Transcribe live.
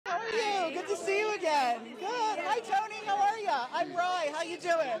again. Good. Hi, Tony. How are you? I'm Rye. How you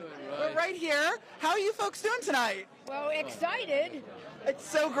doing? We're right here. How are you folks doing tonight? Well, excited. It's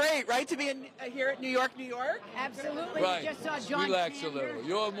so great, right, to be here at New York, New York? Absolutely. Right. We just saw John Relax Kander. a little.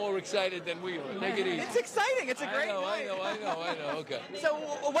 You're more excited than we are. Take it easy. It's exciting. It's a great I night. know. Okay. So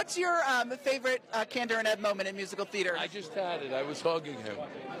what's your favorite Kander and Ed moment in musical theater? I just had it. I was hugging him.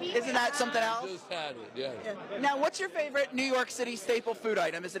 Isn't that something else? Just had it, yeah. Now, what's your favorite New York City staple food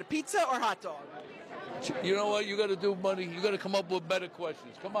item? Is it a pizza or hot dog? You know what? You got to do money. You got to come up with better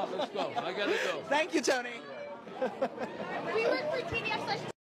questions. Come on, let's go. I got to go. Thank you, Tony. We work for TDF